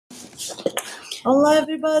Hola,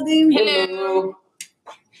 everybody. Hello.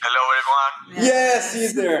 Hello, everyone. Yes,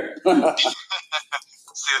 he's there. Still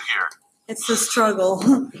here. It's a struggle.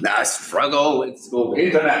 Struggle. Let's go.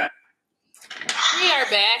 Internet. We are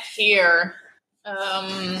back here.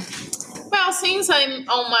 Well, since I'm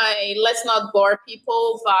on my let's not bore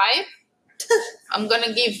people vibe, I'm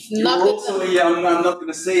gonna give I'm not going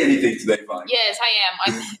to say anything today, fine. Yes, I am.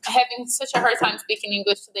 I'm having such a hard time speaking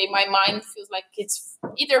English today. My mind feels like it's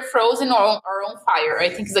either frozen or on fire. I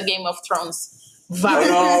think it's a Game of Thrones vibe.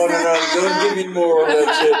 No. Don't give me more of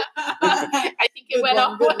that shit. I think it went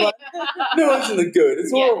off. No, it's not good.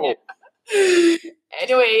 It's horrible.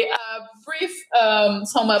 Anyway, brief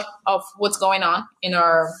sum up of what's going on in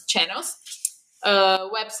our channels.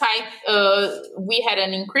 Website, we had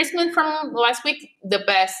an increasement from last week, the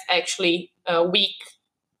best actually week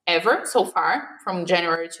ever so far from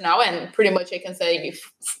January to now, and pretty much I can say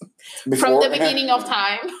from the beginning of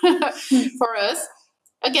time for us.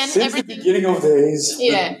 Again, since everything, the beginning of days,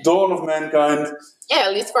 yeah, the dawn of mankind. Yeah,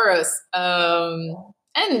 at least for us.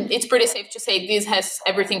 And it's pretty safe to say this has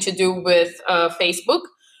everything to do with Facebook.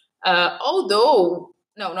 Although,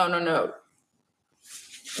 no.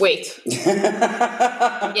 Wait.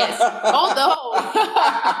 Yes. Although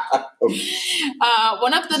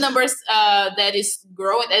one of the numbers that is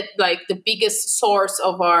growing at like the biggest source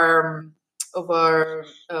of our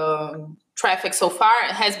traffic so far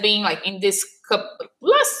has been like in this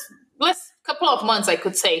last couple of months, I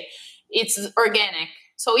could say, it's organic.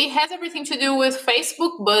 So it has everything to do with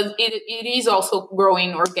Facebook, but it is also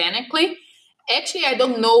growing organically. Actually, I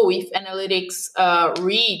don't know if analytics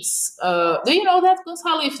reads. Do you know that,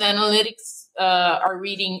 Gonzalo? If the analytics are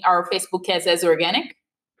reading our Facebook ads as organic?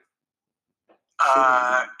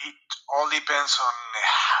 It all depends on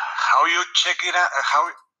how you check it out.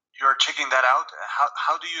 How you're checking that out.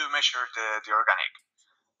 How do you measure the organic?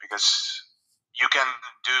 Because you can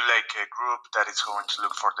do like a group that is going to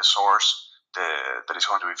look for the source. That is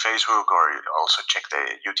going to be Facebook, or also check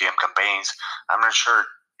the UTM campaigns. I'm not sure.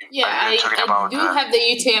 Yeah, I do have the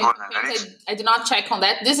UTM campaigns. I do not check on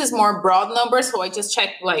that. This is more broad numbers, so I just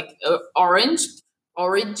check like origin. I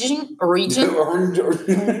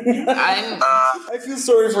feel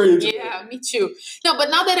sorry for you. Yeah, me too. No, but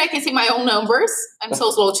now that I can see my own numbers, I'm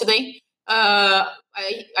so slow today.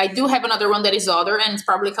 I do have another one that is other, and it's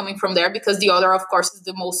probably coming from there because the other, of course, is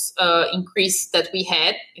the most increase that we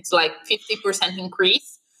had. It's like 50%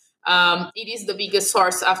 increase. It is the biggest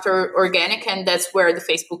source after organic, and that's where the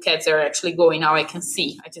Facebook ads are actually going now. I can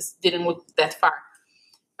see. I just didn't look that far.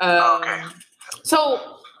 Okay. So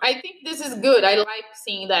I think this is good. I like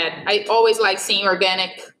seeing that. I always like seeing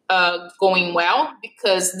organic going well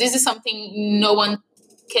because this is something no one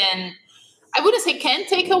can. I wouldn't say can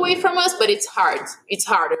take away from us, but it's hard. It's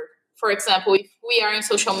harder. For example, if we are in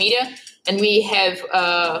social media and we have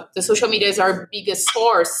the social media is our biggest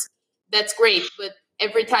source, that's great. But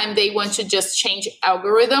every time they want to just change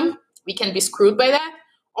algorithm, we can be screwed by that.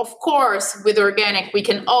 Of course, with organic, we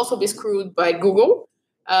can also be screwed by Google.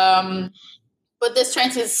 But the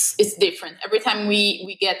strength is different. Every time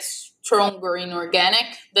we get stronger in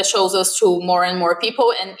organic, that shows us to more and more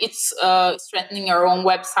people, and it's strengthening our own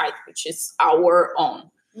website, which is our own.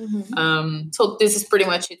 Mm-hmm. So this is pretty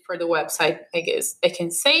much it for the website, I guess I can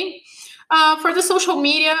say. For the social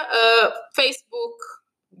media, Facebook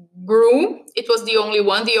grew. It was the only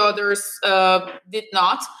one. The others did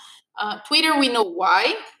not. Twitter, we know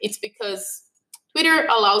why. It's because Twitter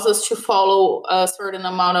allows us to follow a certain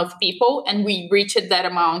amount of people, and we reached that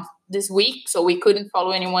amount this week, so we couldn't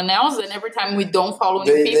follow anyone else. And every time we don't follow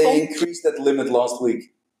any people, they increased that limit last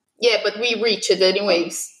week. Yeah, but we reached it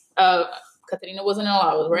anyways. Katarina wasn't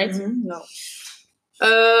allowed, right? Mm-hmm. No.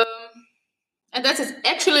 And that's it.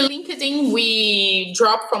 Actually, LinkedIn we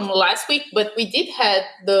dropped from last week, but we did have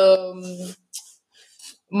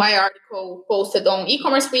my article posted on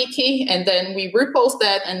e-commerce wiki, and then we repost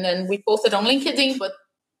that, and then we posted on LinkedIn, but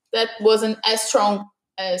that wasn't as strong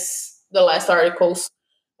as the last articles,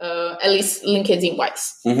 at least LinkedIn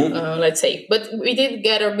wise, let's say. But we did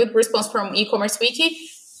get a good response from e-commerce wiki,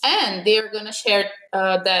 and they're going to share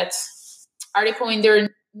that article in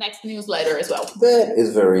their next newsletter as well. That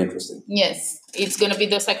is very interesting. Yes, it's going to be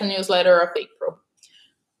the second newsletter of April.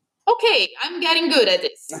 Okay, I'm getting good at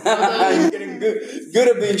this. You're getting good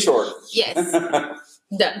at being short. Yes.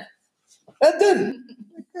 Done. Done.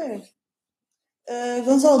 Okay.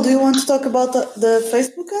 Gonzalo, do you want to talk about the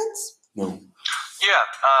Facebook ads? No. Yeah.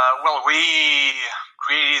 Well, we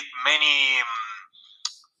created many.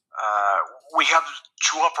 We have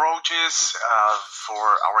two approaches for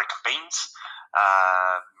our campaigns.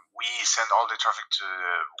 we send all the traffic to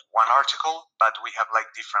one article, but we have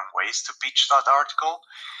like different ways to pitch that article.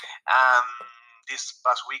 This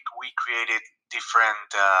past week we created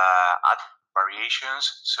different ad variations,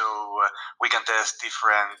 so we can test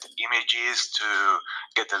different images to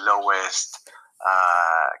get the lowest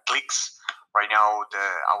clicks. Right now,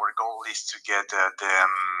 our goal is to get the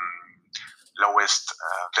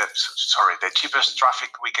cheapest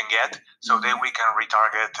traffic we can get, so then we can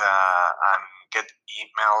retarget and get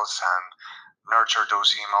emails and nurture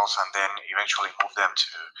those emails, and then eventually move them to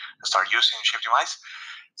start using Shiptimize.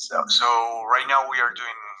 So right now we are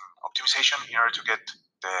doing optimization in order to get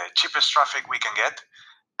the cheapest traffic we can get.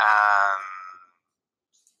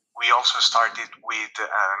 We also started with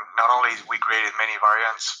not only we created many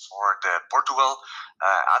variants for the Portugal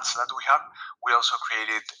ads that we have, we also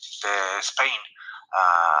created the Spain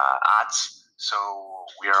ads. So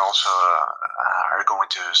we are also are going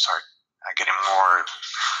to start getting more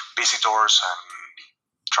visitors and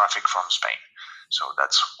traffic from Spain. So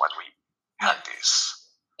that's what we had this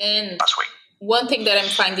past week. One thing that I'm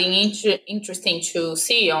finding interesting to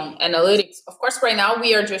see on analytics, of course, right now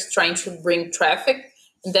we are just trying to bring traffic.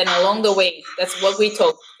 And then along the way, that's what we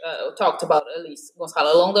talked about, at least,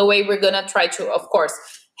 Gonzalo. Along the way, we're going to try to, of course,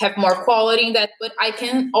 have more quality in that. But I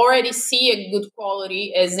can already see a good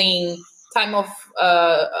quality as in time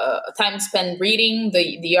spent reading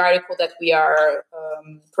the article that we are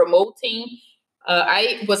promoting.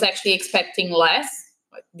 I was actually expecting less.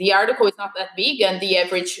 The article is not that big, and the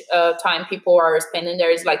average time people are spending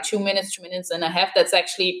there is like 2 minutes, 2 minutes and a half. That's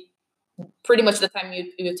actually pretty much the time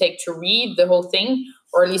you take to read the whole thing,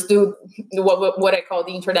 or at least do what I call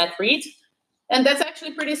the internet read. And that's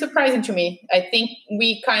actually pretty surprising to me. I think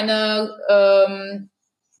we kind of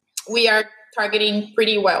we are targeting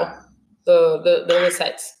pretty well the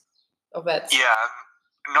sets of ads. Yeah.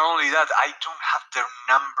 Not only that, I don't have the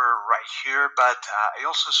number right here, but I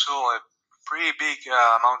also saw a pretty big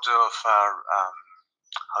amount of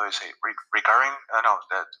how do you say recurring?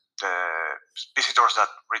 The visitors that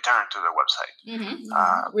return to the website. Mm-hmm.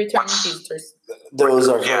 Returning visitors. Those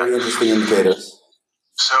are very interesting indicators.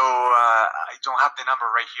 So I don't have the number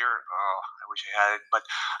right here. I wish I had it. But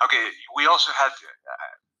okay, we also had.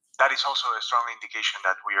 That is also a strong indication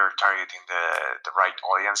that we are targeting the right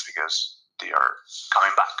audience, because they are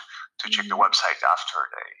coming back to check the website after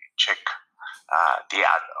they check the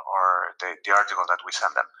ad or the article that we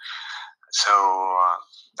send them. So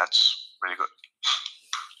that's really good.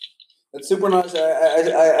 That's super nice.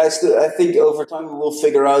 I think over time we will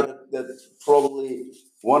figure out that probably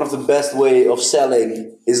one of the best way of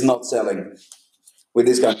selling is not selling with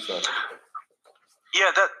this kind of stuff.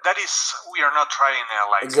 Yeah, that is. We are not trying a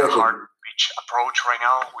hard pitch approach right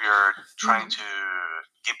now. We are trying to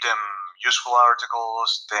give them useful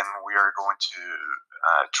articles. Then we are going to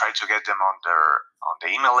try to get them on the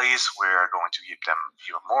email list. We are going to give them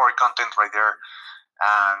even more content right there,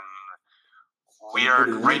 and we are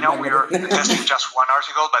right now we are testing just one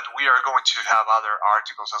article, but we are going to have other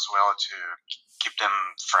articles as well to keep them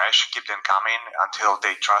fresh, keep them coming until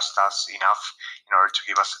they trust us enough in order to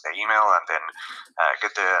give us the email, and then get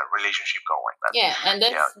the relationship going. But yeah, and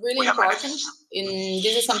that's really important.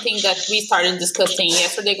 This is something that we started discussing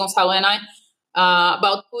yesterday, Gonzalo and I,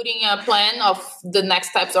 about putting a plan of the next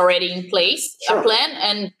steps already in place, a plan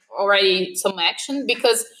and already some action,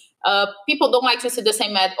 because people don't like to see the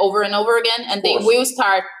same ad over and over again, and they will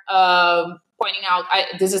start pointing out,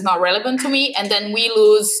 this is not relevant to me, and then we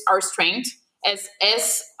lose our strength as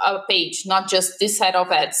a page, not just this set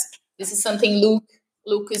of ads. This is something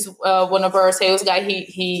Luke is one of our sales guys.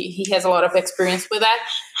 He has a lot of experience with that.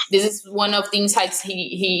 This is one of the insights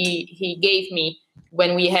he gave me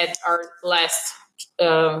when we had our last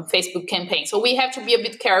Facebook campaign. So we have to be a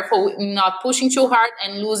bit careful in not pushing too hard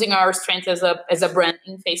and losing our strength as a brand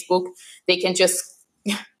in Facebook. They can just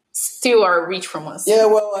steal our reach from us. Yeah,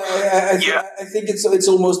 well, I think it's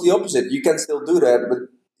almost the opposite. You can still do that, but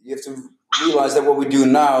you have to realize that what we do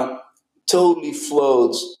now totally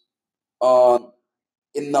floats on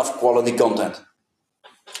enough quality content.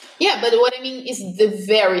 Yeah, but what I mean is the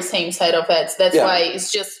very same set of ads. That's why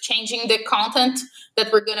it's just changing the content that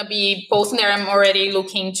we're gonna be posting there. I'm already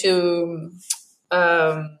looking to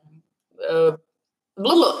I'm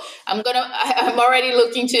already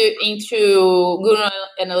looking into Google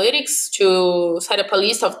Analytics to set up a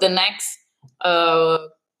list of the next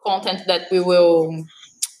content that we will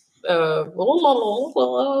promote.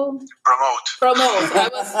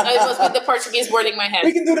 I was with the Portuguese word in my head.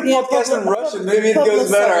 We can do the podcast in Russian. Maybe it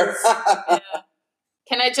goes better.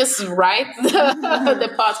 Can I just write the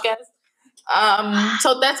podcast?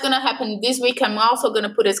 So that's gonna happen this week. I'm also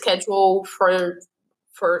gonna put a schedule for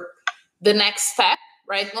for the next step,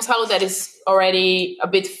 right, Gonzalo? That is already a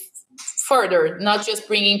bit further, not just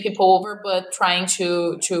bringing people over, but trying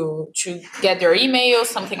to get their emails,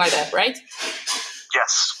 something like that, right?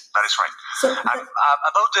 Yes, that is right. So,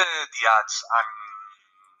 About the ads, I'm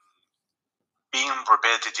being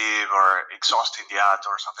repetitive or exhausting the ad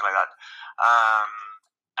or something like that.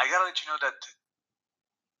 I gotta let you know that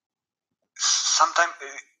sometimes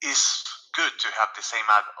it's good to have the same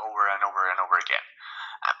ad over and over and over again.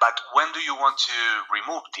 But when do you want to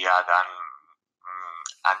remove the ad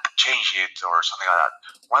and change it or something like that?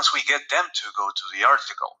 Once we get them to go to the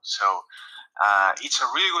article. So it's a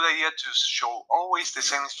really good idea to show always the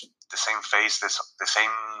same face, the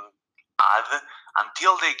same ad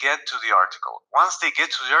until they get to the article. Once they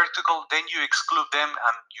get to the article, then you exclude them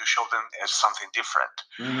and you show them as something different.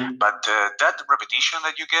 Mm-hmm. But that repetition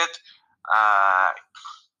that you get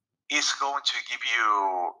is going to give you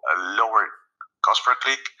a lower cost per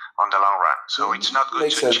click on the long run. So it's not good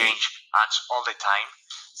Makes to sense. change ads all the time.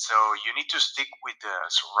 So you need to stick with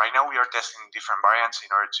so right now we are testing different variants in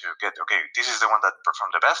order to get, okay, this is the one that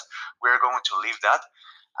performed the best. We're going to leave that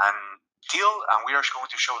and we are going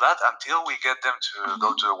to show that until we get them to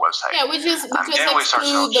go to the website. Yeah, we just then we start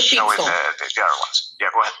exclude the showing pixel. the other ones. Yeah,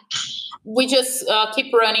 go ahead. We just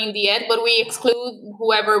keep running the ad, but we exclude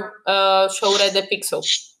whoever showed at the pixel.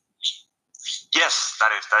 Yes, that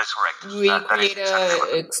is correct. We That is create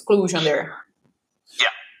exactly an exclusion there.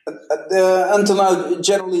 Until now,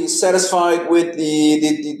 generally satisfied with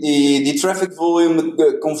the traffic volume,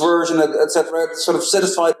 the conversion, etc. Sort of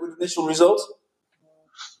satisfied with initial results.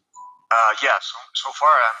 Yeah, so far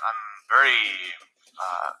I'm very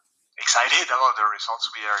excited about the results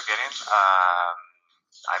we are getting.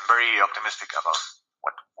 I'm very optimistic about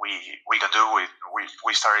what we can do.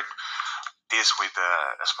 We started this with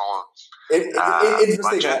a small Interesting.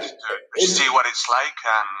 budget to see what it's like,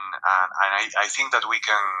 and I think that we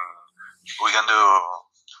can do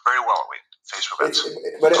very well with Facebook ads.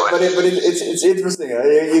 It's interesting.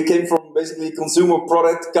 You came from basically consumer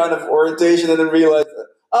product kind of orientation, and then realized,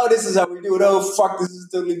 oh, this is how we do it. Oh, fuck, this is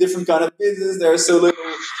a totally different kind of business. There's so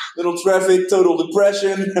little traffic, total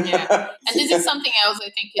depression. Yeah, and this is something else. I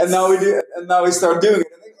think. And now we start doing it.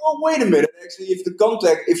 And I think, oh, wait a minute. Actually,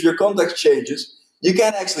 if your context changes, you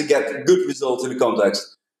can actually get good results in the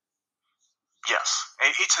context. Yes,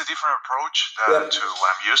 it's a different approach to what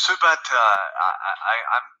I'm used to, but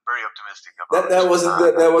I'm very optimistic about that was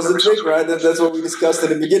the trick, right? That's what we discussed in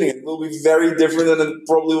the beginning. It will be very different, and it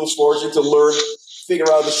probably will force you to learn, figure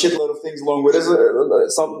out a shitload of things along with it.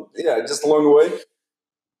 Just along the way.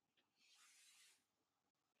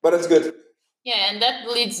 But it's good. Yeah, and that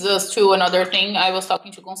leads us to another thing. I was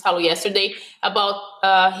talking to Gonzalo yesterday about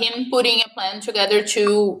him putting a plan together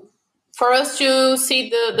for us to see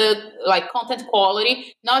the content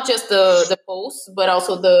quality, not just the posts, but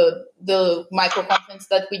also the micro contents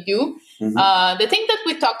that we do. Mm-hmm. The thing that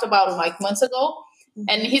we talked about months ago,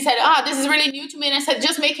 and he said, this is really new to me. And I said,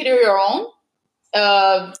 just make it your own.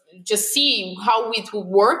 Just see how it will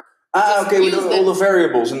work. Okay, with all the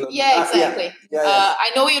variables. Yeah, exactly. Yeah.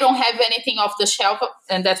 I know you don't have anything off the shelf,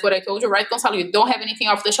 and that's what I told you, right, Gonzalo? You don't have anything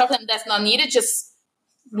off the shelf, and that's not needed. Just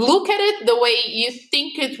look at it the way you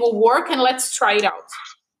think it will work, and let's try it out.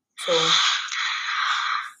 So,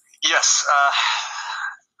 yes,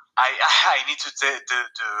 I need to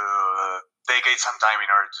dedicate some time in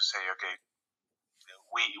order to say, okay,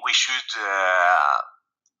 we should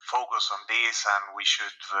focus on this, and we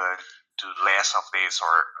should do less of this,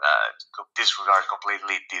 or disregard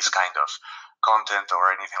completely this kind of content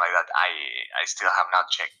or anything like that. I still have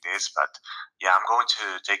not checked this, but yeah, I'm going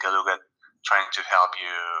to take a look at trying to help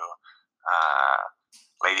you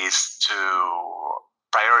ladies to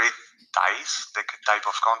prioritize the type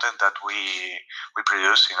of content that we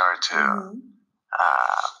produce in order to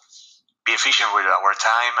be efficient with our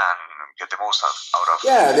time and get the most out of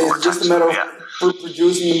it's just a matter of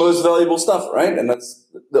producing the most valuable stuff, right? And that's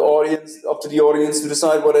up to the audience to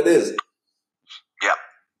decide what it is. Yeah.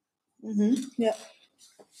 Mm-hmm. Yeah.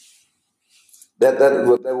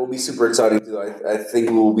 That will be super exciting too. I think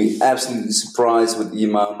we will be absolutely surprised with the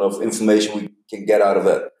amount of information we can get out of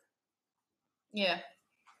it. Yeah,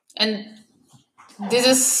 and this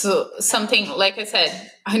is something, like I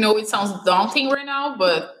said, I know it sounds daunting right now,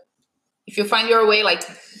 but if you find your way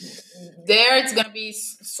there, it's going to be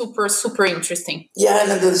super, super interesting. Yeah, and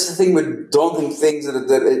that's the thing with daunting things,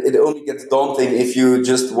 that it only gets daunting if you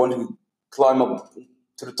just want to climb up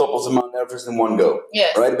to the top of the Mount Everest in one go.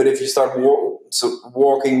 Yes. Right? But if you start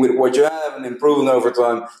walking with what you have and improving over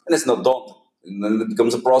time, then it's not daunting. And then it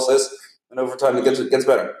becomes a process, and over time it gets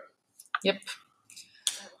better. Yep.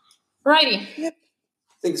 Righty. Yep.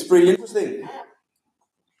 think it's pretty interesting.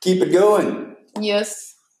 Keep it going.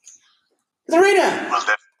 Yes. Serena! Well,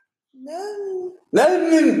 No,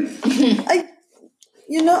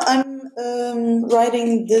 No. I'm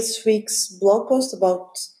writing this week's blog post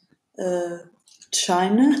about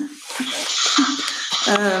China.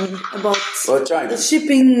 About Well, China. the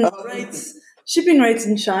shipping Oh. rates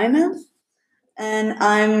in China, and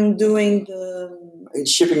I'm doing the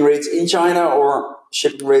Shipping rates in China or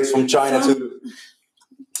shipping rates from China to...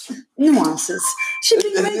 nuances.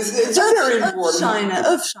 Shipping rates It's very of important.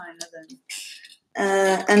 China then.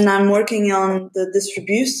 And I'm working on the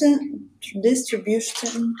distribution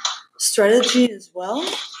strategy as well.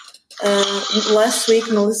 Last week,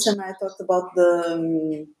 Melissa and I talked about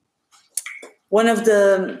the one of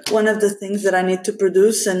the things that I need to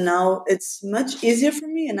produce, and now it's much easier for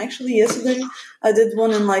me. And actually, yesterday I did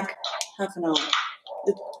one in like half an hour.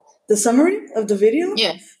 The summary of the video.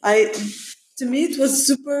 Yes. To me, it was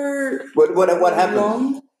super. What happened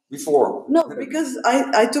long. before? No, because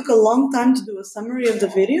I took a long time to do a summary of the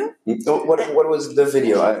video. What was the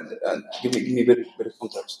video? Give me a bit of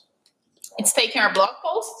context. It's taking our blog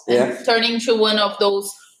post Yeah. and turning to one of those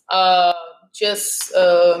just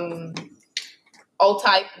all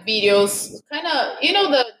type videos, kind of,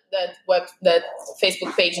 that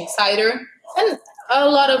Facebook page Insider, and a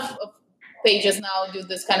lot of pages now do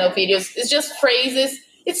this kind of videos. It's just phrases.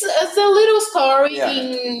 It's a little story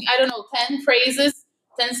in, I don't know, 10 phrases,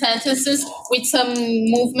 10 sentences with some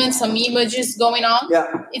movement, some images going on. Yeah.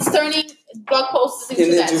 It's turning blog posts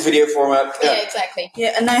into that. Into video format. Yeah, exactly.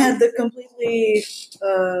 Yeah, and I had the completely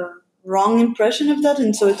wrong impression of that,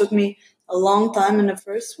 and so it took me a long time in the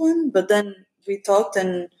first one, but then we talked,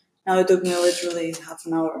 and now it took me literally half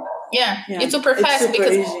an hour. Yeah, Yeah, it's super it's fast super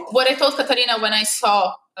because easy. what I told Katarina when I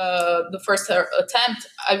saw the first attempt,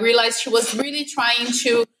 I realized she was really trying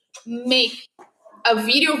to make a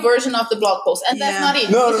video version of the blog post, and that's Yeah. not it.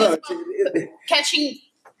 No, It's no, just about catching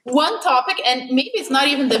one topic, and maybe it's not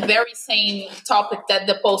even the very same topic that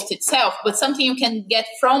the post itself, but something you can get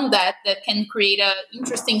from that can create an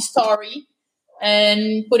interesting story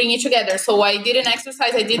and putting it together. So I did an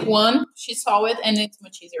exercise. I did one. She saw it, and it's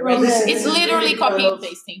much easier. Right? Well, this It's is literally really copy kind and of-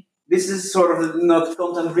 pasting. This is sort of not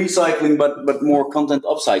content recycling, but more content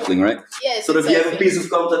upcycling, right? Yes. So if you have a exactly. piece of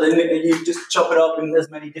content and you just chop it up in as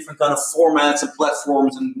many different kind of formats and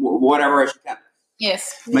platforms and whatever as you can.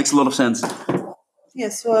 Yes. Makes a lot of sense. Yeah,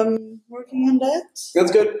 so I'm working on that.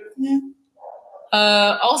 That's good. Yeah.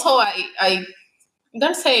 Also, I'm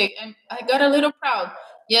gonna say I got a little proud.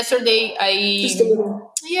 Yesterday, Just a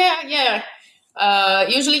little. Yeah.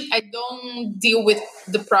 Usually, I don't deal with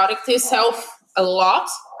the product itself a lot.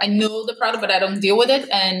 I know the product, but I don't deal with it.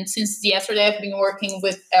 And since yesterday, I've been working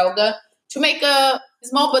with Elga to make a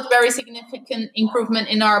small but very significant improvement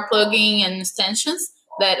in our plugin and extensions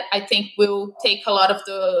that I think will take a lot of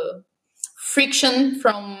the friction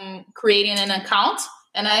from creating an account.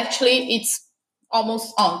 And actually, it's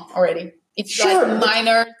almost on already. It's Sure. like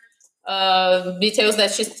minor details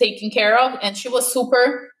that she's taking care of, and she was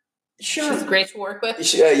super. Sure. She's great to work with.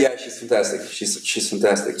 Yeah, she's fantastic. She's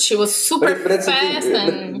fantastic. She was super But that's the thing. fast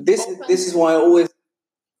and But this open. is why I always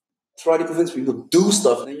try to convince people to do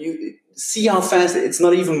stuff, and you see how fast it's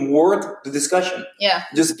not even worth the discussion. Yeah,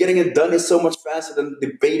 Just getting it done is so much faster than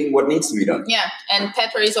debating what needs to be done. yeah. And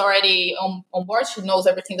Petra is already on board. She knows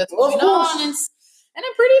everything that's Of going course. on, and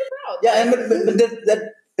I'm pretty proud. Yeah, but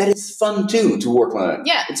that is fun too to work on it.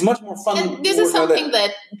 Yeah. It's much more fun. And this to is work on something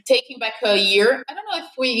that taking back a year. I don't know if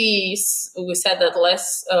we said that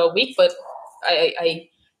last week, but I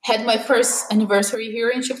had my first anniversary here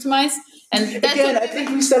in Shiptimize, and that Again, took I me think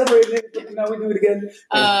we celebrated it, but now we do it again.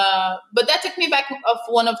 but that took me back of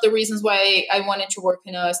one of the reasons why I wanted to work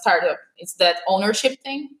in a startup. It's that ownership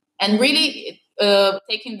thing, and really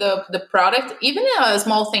taking the product, even a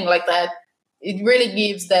small thing like that, it really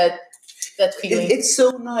gives that feeling. It's so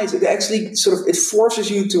nice. It actually it forces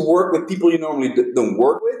you to work with people you normally don't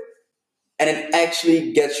work with, and it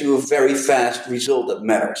actually gets you a very fast result that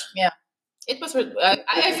matters. Yeah, it was.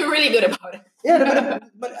 I feel really good about it. Yeah,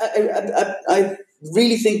 but I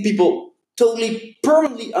really think people totally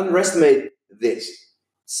permanently underestimate this.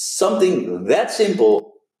 Something that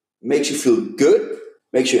simple makes you feel good,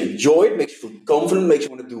 makes you enjoy it, makes you feel confident, makes you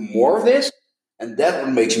want to do more of this, and that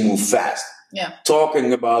one makes you move fast. Yeah.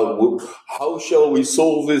 Talking about how shall we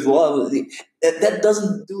solve this, that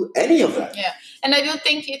doesn't do any of that. Yeah, and I do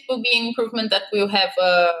think it will be an improvement that will have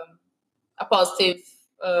a positive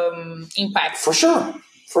impact For sure.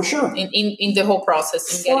 in the whole process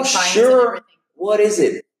in getting For clients sure. and everything. What is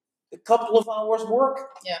it? A couple of hours work?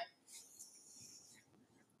 Yeah.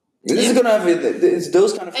 This is gonna have it's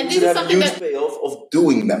those kind of things that have a huge payoff of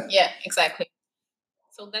doing them. Yeah, exactly.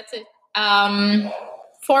 So that's it.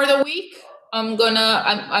 For the week, I'm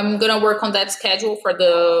gonna work on that schedule for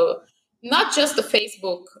not just the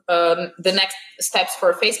Facebook, the next steps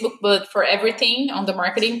for Facebook, but for everything on the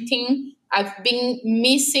marketing team. I've been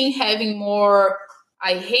missing having more.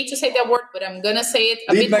 I hate to say that word, but I'm gonna say it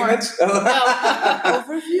a bit magnets? more.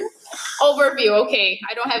 Overview. Overview. Okay,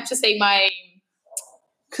 I don't have to say my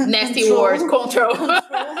nasty word. Control.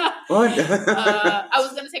 What? I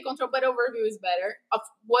was gonna say control, but overview is better of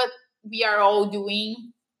what we are all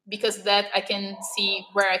doing, because that I can see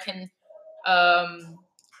where I can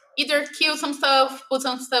either kill some stuff, put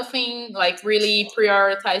some stuff in, like really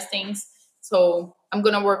prioritize things. So I'm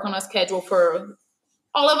gonna work on a schedule for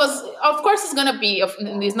all of us. Of course, it's not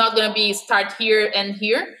gonna be start here and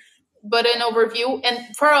here, but an overview,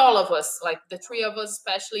 and for all of us, like the three of us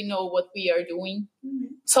especially, know what we are doing,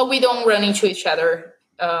 so we don't run into each other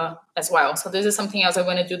as well. So this is something else I'm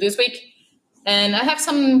going to do this week, and I have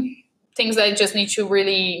some things that I just need to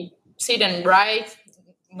really sit and write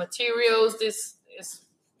materials. This is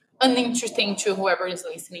uninteresting to whoever is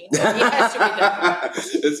listening. So it has to be done.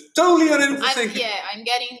 It's totally uninteresting. I'm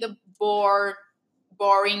getting the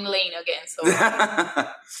boring lane again. So.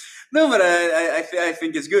 No, but I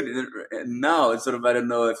think it's good. Now it's sort of, I don't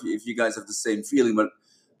know if you guys have the same feeling, but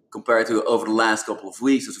compared to over the last couple of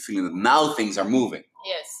weeks, it's a feeling that now things are moving.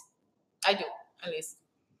 Yes, I do, at least.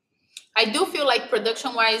 I do feel like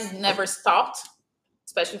production-wise never stopped,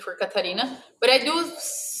 especially for Catarina. But I do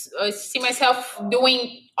see myself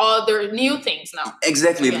doing other new things now.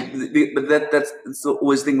 Exactly, but that's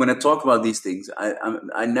always the thing when I talk about these things.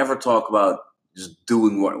 I never talk about just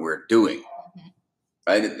doing what we're doing.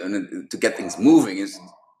 Right, and to get things moving is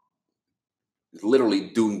literally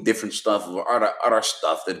doing different stuff or other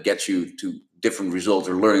stuff that gets you to different results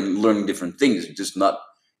or learning different things. It's just not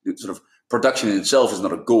sort of production in itself is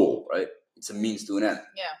not a goal, right? It's a means to an end.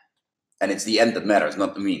 Yeah, and it's the end that matters,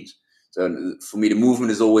 not the means. So for me, the movement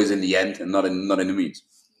is always in the end and not in the means.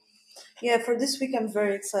 Yeah, for this week, I'm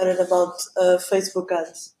very excited about Facebook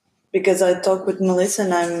ads because I talked with Melissa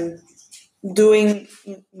and I'm doing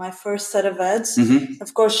my first set of ads. Mm-hmm.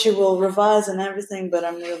 Of course, she will revise and everything, but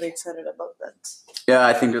I'm really excited about that. Yeah,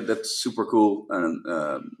 I think that's super cool, and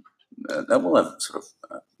that will have sort of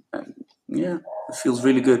it feels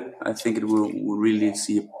really good. I think it will really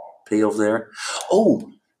see a payoff there.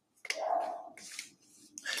 Oh,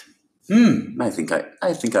 I think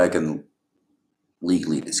I can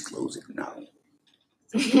legally disclose it now.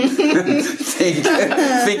 think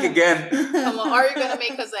again. Come on, are you gonna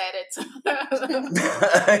make us edit?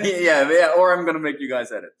 yeah, or I'm gonna make you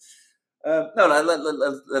guys edit.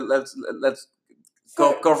 Let's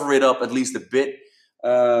cover it up at least a bit.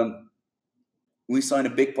 We signed a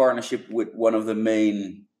big partnership with one of the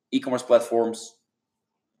main e-commerce platforms.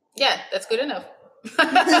 Yeah, that's good enough.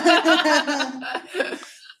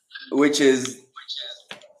 Which is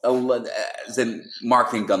then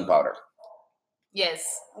marketing gunpowder. Yes,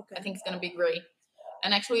 okay. I think it's going to be great.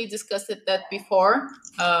 And actually, we discussed that before.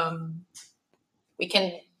 We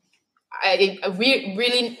can. I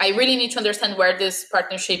really need to understand where this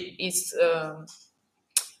partnership is.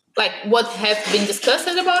 Like what have been discussed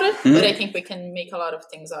about it, but I think we can make a lot of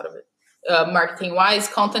things out of it, marketing wise,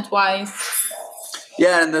 content wise.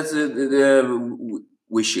 Yeah, and that's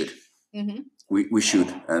we should. Mm-hmm. We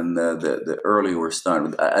should, and the earlier we're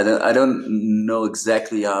starting. I don't know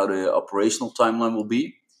exactly how the operational timeline will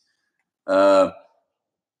be, but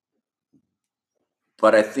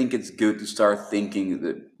I think it's good to start thinking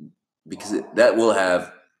that because that will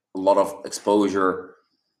have a lot of exposure,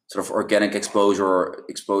 sort of organic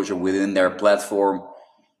exposure within their platform.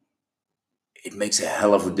 It makes a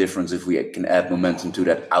hell of a difference if we can add momentum to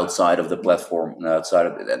that outside of the platform and outside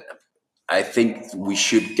of it. I think we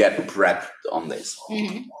should get prepped on this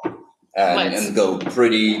and go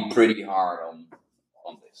pretty hard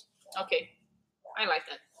on this. Okay, I like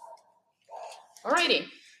that. Alrighty.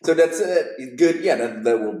 So that's good. Yeah,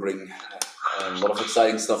 that will bring a lot of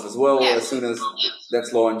exciting stuff as well as soon as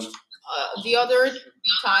that's launched. The other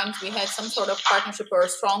times we had some sort of partnership or a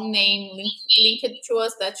strong name linked to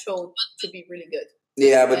us that showed to be really good.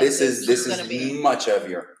 Yeah, but this is much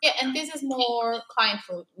heavier. Yeah, and this is more client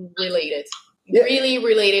related. Yeah. Really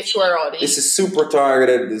related to our audience. This is super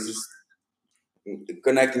targeted. This is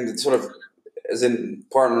connecting the sort of as in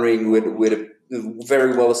partnering with a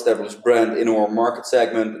very well established brand in our market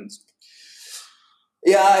segment.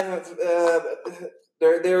 And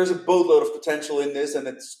there is a boatload of potential in this, and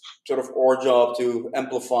it's sort of our job to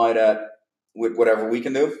amplify that with whatever we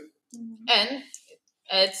can do. And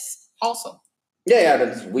it's also Yeah,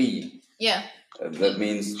 that's we. Yeah. That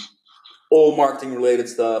means all marketing related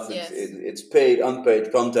stuff. Yes. It's paid,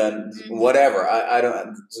 unpaid content, whatever. I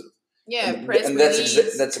don't. Yeah, and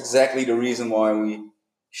that's exactly the reason why we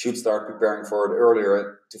should start preparing for it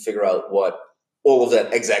earlier to figure out what all of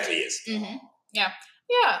that exactly is. Yeah.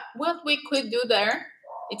 What we could do there,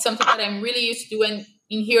 it's something that I'm really used to doing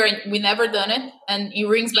in here, and we never done it, and it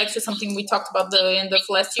rings back to something we talked about the end of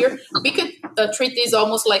last year. We could treat this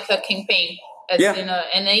almost like a campaign. As in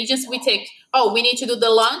an agency, we take, we need to do the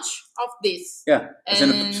launch of this. Yeah, as in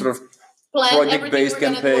a sort of project-based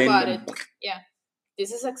campaign. About it. Yeah,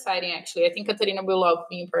 this is exciting, actually. I think Katarina will love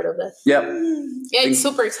being part of that. Yeah. Yeah, it's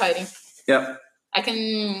super exciting. Yeah.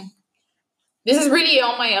 This is really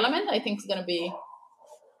on my element. I think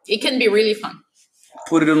it can be really fun.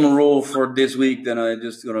 Put it on a roll for this week, then I'm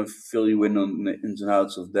just going to fill you in on the ins and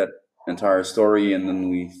outs of that entire story, and then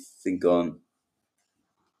we think on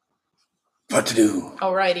what to do.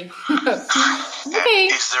 Alrighty. Okay.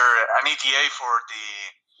 Is there an ETA for the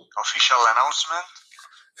official announcement?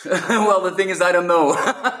 Well, the thing is, I don't know.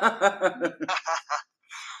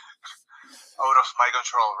 Out of my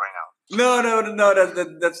control right now. No.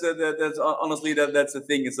 That's honestly that's the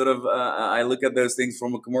thing. It's sort of I look at those things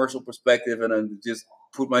from a commercial perspective, and I just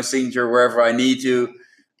put my signature wherever I need to.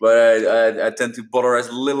 But I tend to bother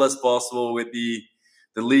as little as possible with the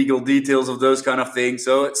legal details of those kind of things.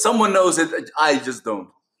 So someone knows it. I just don't.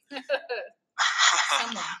 Got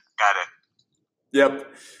it. Yep.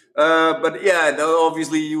 But yeah,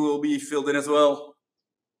 obviously you will be filled in as well.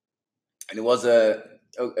 And it was a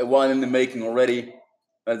while in the making already.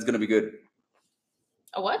 But it's going to be good.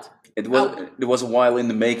 A what? It was a while in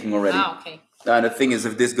the making already. Ah, okay. And the thing is,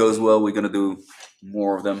 if this goes well, we're going to do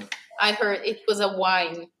more of them. I heard it was a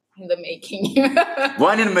wine in the making.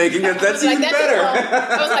 Wine in the making? That's even better.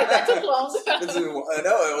 I was like, that's too close. I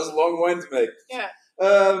know, it was a long wine to make. Yeah.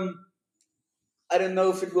 I don't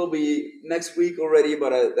know if it will be next week already,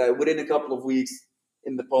 but within a couple of weeks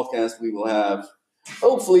in the podcast, we will have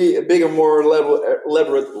hopefully a bigger, more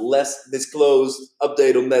elaborate, less disclosed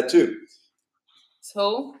update on that too.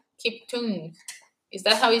 So keep tuned. Is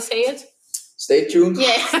that how you say it? Stay tuned.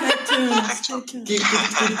 Yeah. Stay tuned. Keep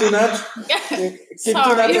tuned up. Keep tuned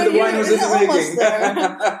up to the wine was in the making.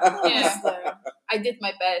 Yeah. I did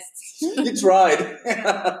my best. You tried.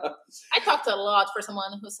 I talked a lot for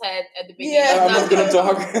someone who said at the beginning. Yeah, I'm not going to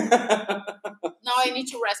talk. Now I need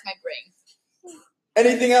to rest my brain.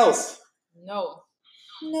 Anything else? No.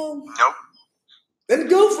 Nope. Then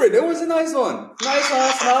go for it. That was a nice one. Nice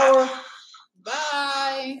half an hour.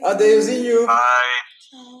 Bye. Adeusinho. Bye.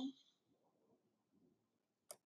 Ciao.